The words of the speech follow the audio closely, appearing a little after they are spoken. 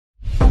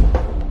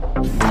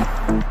Hello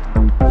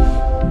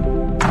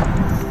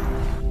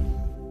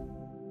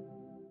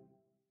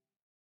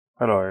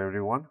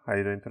everyone, how are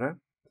you doing today?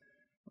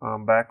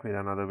 I'm back with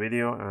another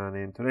video, and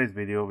in today's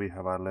video we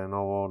have a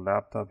Lenovo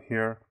laptop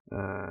here,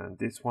 and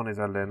this one is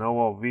a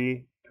Lenovo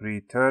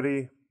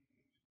V330.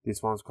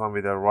 This one's come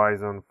with a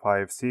Ryzen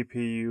 5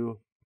 CPU,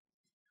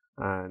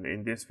 and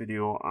in this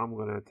video I'm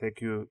gonna take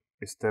you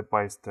step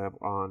by step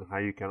on how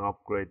you can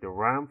upgrade the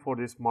RAM for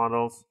these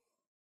models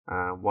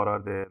and what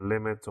are the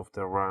limits of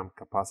the RAM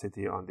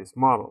capacity on this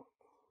model.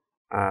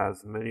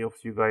 As many of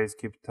you guys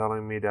keep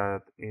telling me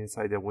that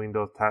inside the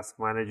Windows Task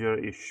Manager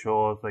it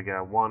shows like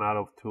a 1 out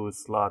of 2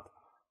 slot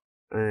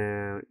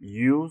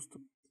used.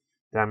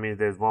 That means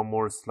there's one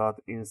more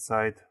slot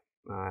inside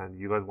and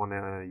you guys want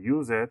to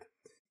use it.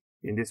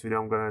 In this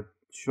video I'm going to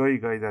show you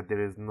guys that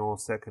there is no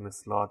second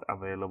slot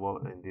available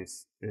in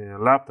this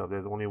laptop.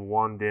 There's only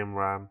one DIMM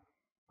RAM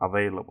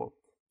available.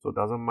 So it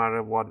doesn't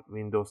matter what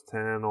Windows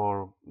 10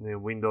 or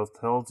Windows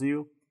tells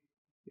you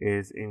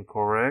is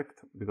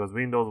incorrect, because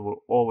Windows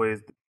will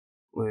always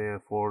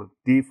for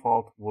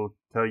default will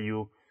tell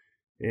you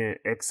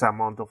X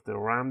amount of the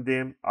RAM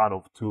DIMM out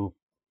of 2.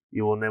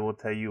 It will never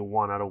tell you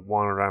 1 out of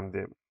 1 RAM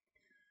DIMM.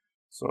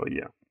 So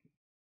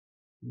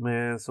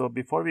yeah, so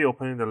before we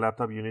open the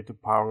laptop you need to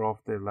power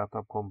off the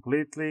laptop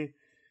completely,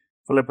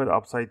 flip it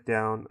upside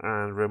down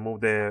and remove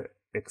the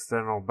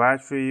external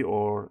battery,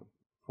 or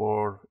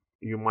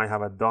you might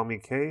have a dummy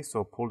case,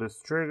 so pull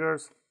these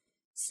triggers,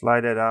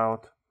 slide it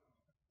out.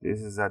 This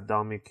is a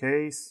dummy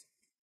case,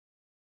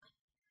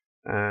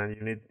 and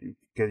you need to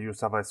get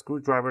yourself a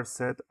screwdriver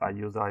set. I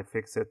use the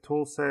UFIXTEK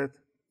tool set,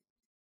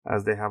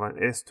 as they have an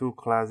S2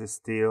 class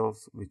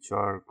steels which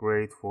are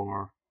great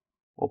for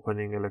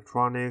opening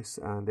electronics,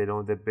 and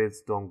the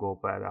bits don't go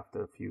bad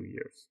after a few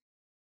years.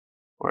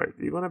 Alright,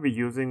 you're going to be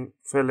using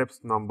Phillips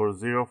number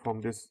 0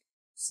 from this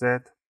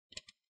set.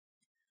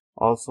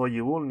 Also,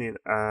 you will need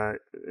an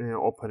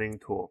opening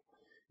tool.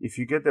 If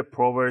you get the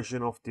pro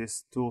version of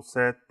this tool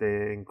set,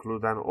 they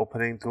include an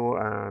opening tool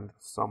and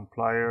some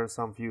pliers,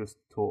 some few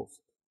tools.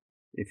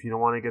 If you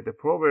don't want to get the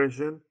pro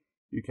version,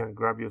 you can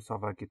grab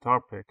yourself a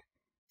guitar pick.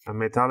 A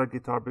metallic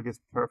guitar pick is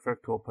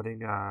perfect to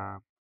opening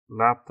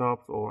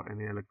laptops or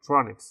any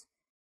electronics.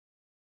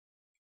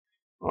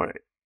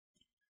 Alright,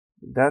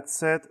 that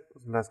said,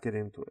 let's get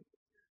into it.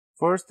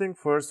 First thing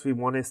first, we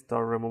want to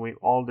start removing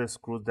all the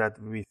screws that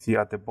we see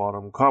at the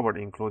bottom cover,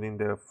 including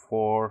the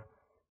 4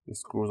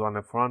 screws on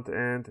the front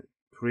end,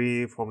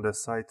 3 from the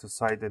side to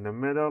side in the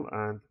middle,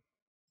 and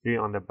 3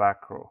 on the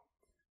back row.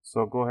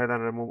 So go ahead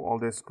and remove all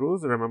the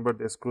screws. Remember,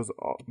 the screws,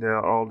 they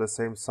are all the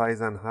same size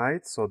and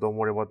height, so don't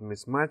worry about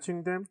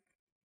mismatching them.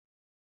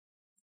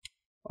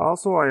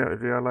 Also, I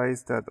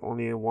realized that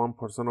only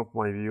 1% of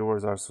my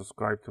viewers are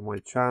subscribed to my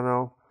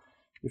channel.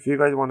 If you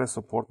guys want to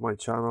support my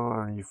channel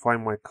and you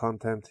find my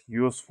content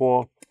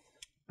useful,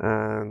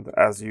 and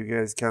as you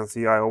guys can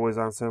see, I always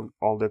answer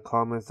all the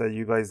comments that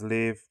you guys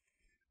leave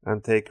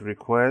and take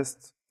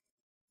requests.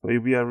 So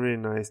it'd be a really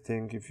nice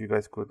thing if you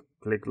guys could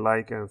click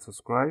like and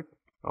subscribe.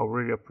 I'll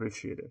really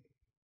appreciate it.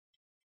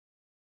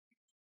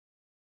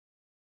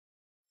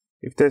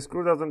 If the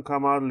screw doesn't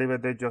come out, leave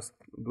it there, just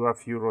do a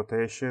few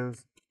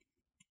rotations.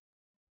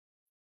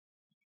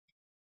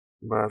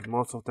 But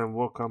most of them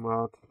will come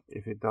out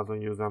if it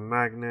doesn't use a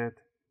magnet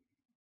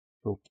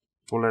to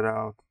pull it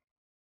out.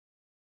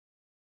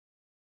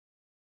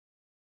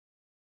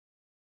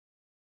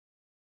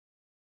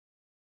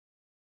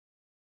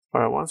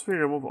 Alright, once we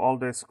remove all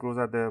the screws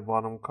at the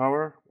bottom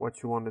cover,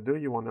 what you want to do,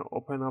 you want to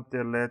open up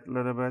the lid a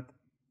little bit,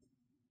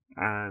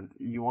 and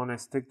you want to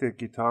stick the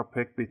guitar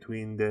pick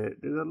between there's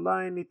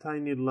a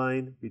tiny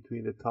line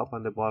between the top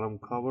and the bottom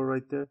cover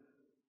right there.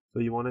 So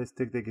you want to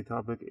stick the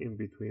guitar pick in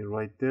between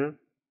right there,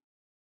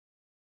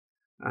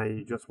 and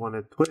you just want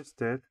to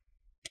twist it,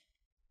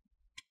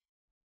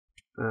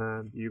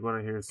 and you're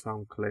going to hear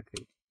some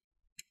clicking.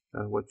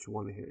 That's what you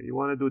want to hear. You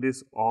want to do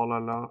this all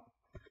along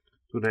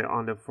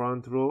on the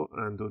front row,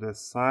 and do the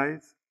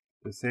sides,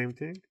 the same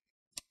thing.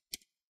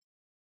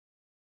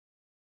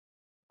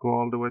 Go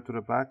all the way to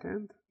the back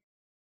end.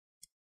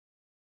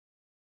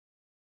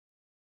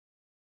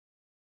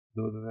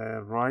 Do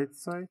the right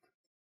side.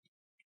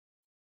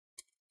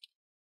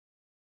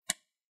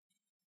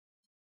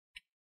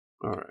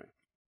 Alright.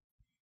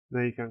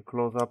 Now you can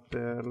close up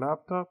the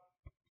laptop.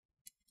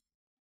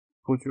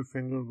 Put your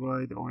finger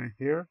right over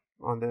here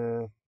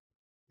on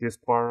this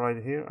part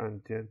right here,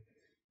 and then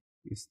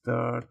you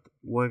start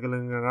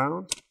wiggling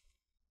around,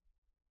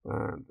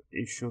 and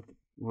it should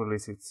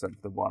release itself,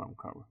 the bottom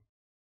cover.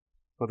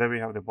 So there we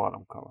have the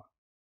bottom cover.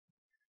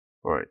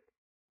 Alright.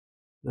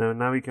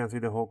 Now we can see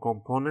the whole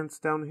components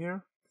down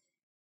here.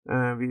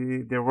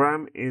 The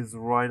RAM is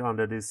right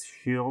under this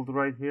shield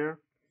right here.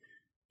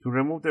 To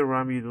remove the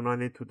RAM, you do not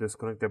need to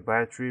disconnect the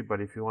battery, but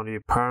if you want to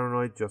be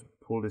paranoid, just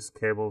pull these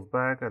cables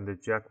back and the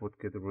jack would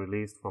get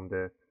released from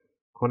the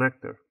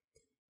connector.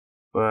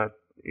 But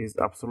it's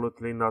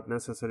absolutely not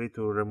necessary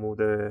to remove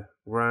the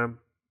RAM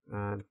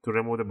and to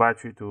remove the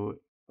battery to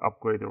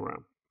upgrade the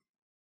RAM.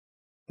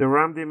 The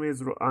RAM DIMM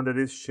is under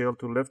this shield.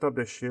 To lift up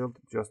the shield,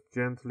 just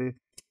gently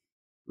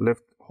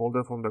hold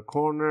it from the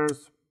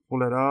corners,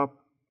 pull it up,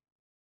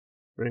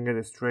 bring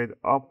it straight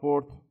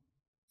upward,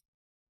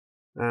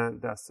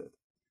 and that's it.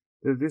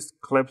 These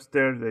clips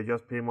there, they're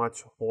just pretty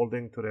much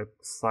holding to the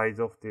sides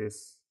of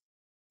this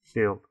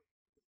shield.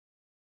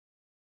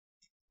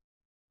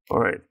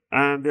 Alright,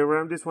 and the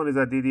RAM, this one is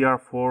a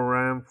DDR4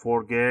 RAM,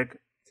 4 gig.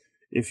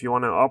 If you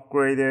want to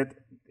upgrade it,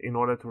 in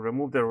order to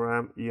remove the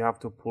RAM, you have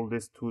to pull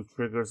these two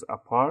triggers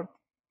apart.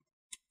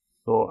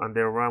 So, and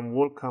the RAM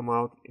will come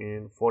out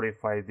in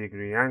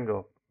 45-degree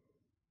angle.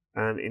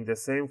 And in the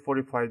same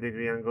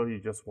 45-degree angle, you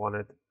just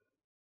want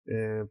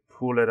to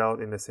pull it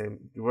out in the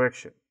same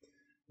direction.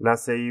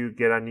 Let's say you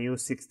get a new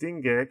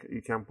 16 gig,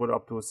 you can put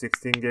up to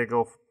 16 gig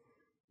of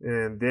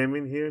DIMM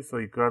in here. So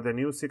you grab the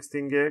new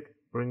 16 gig,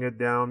 bring it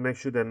down, make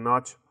sure the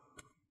notch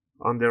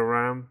on the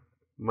RAM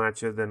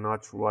matches the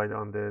notch right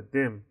on the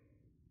DIMM.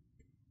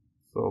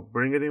 So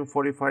bring it in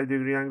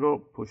 45-degree angle,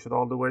 push it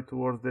all the way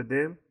towards the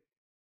DIMM,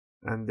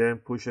 and then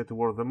push it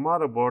towards the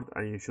motherboard,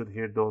 and you should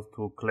hear those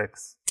two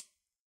clicks.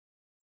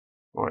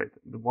 Alright,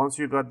 once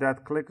you got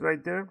that click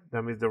right there,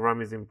 that means the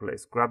RAM is in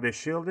place. Grab the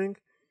shielding.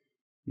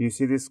 You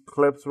see these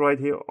clips right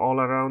here all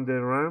around the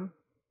RAM.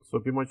 So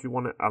pretty much you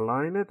want to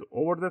align it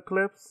over the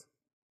clips,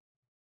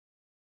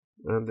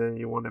 and then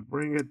you want to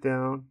bring it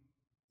down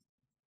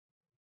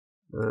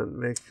and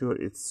make sure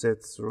it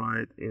sits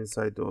right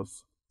inside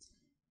those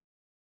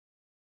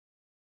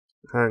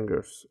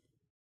hangers.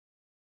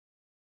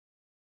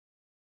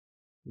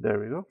 There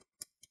we go.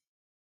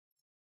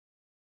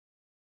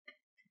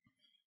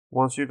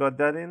 Once you got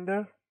that in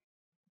there,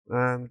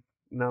 and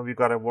now we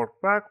gotta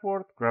work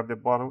backward, grab the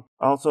bottom.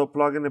 Also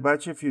plug in the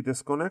battery if you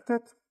disconnect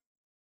it,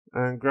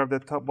 and grab the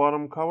top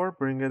bottom cover,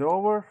 bring it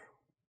over,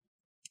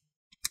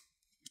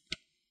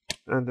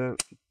 and then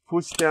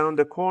push down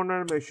the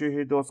corner, make sure you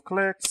hear those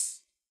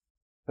clicks.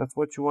 That's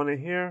what you want to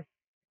hear.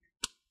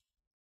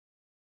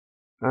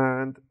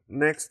 And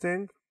next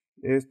thing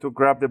is to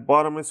grab the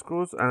bottom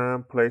screws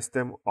and place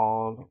them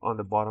all on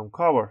the bottom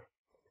cover.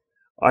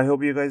 I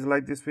hope you guys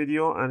like this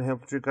video and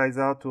helped you guys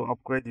out to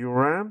upgrade your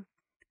RAM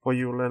for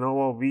your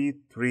Lenovo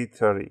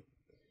V330.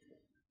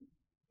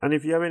 And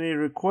if you have any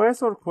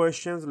requests or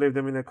questions, leave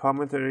them in the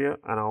comment area,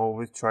 and I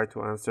always try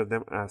to answer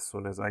them as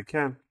soon as I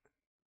can.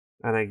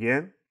 And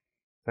again,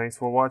 thanks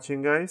for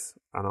watching guys,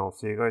 and I'll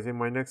see you guys in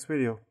my next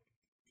video.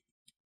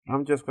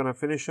 I'm just gonna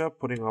finish up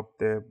putting up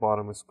the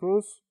bottom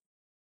screws.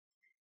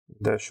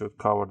 That should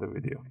cover the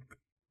video.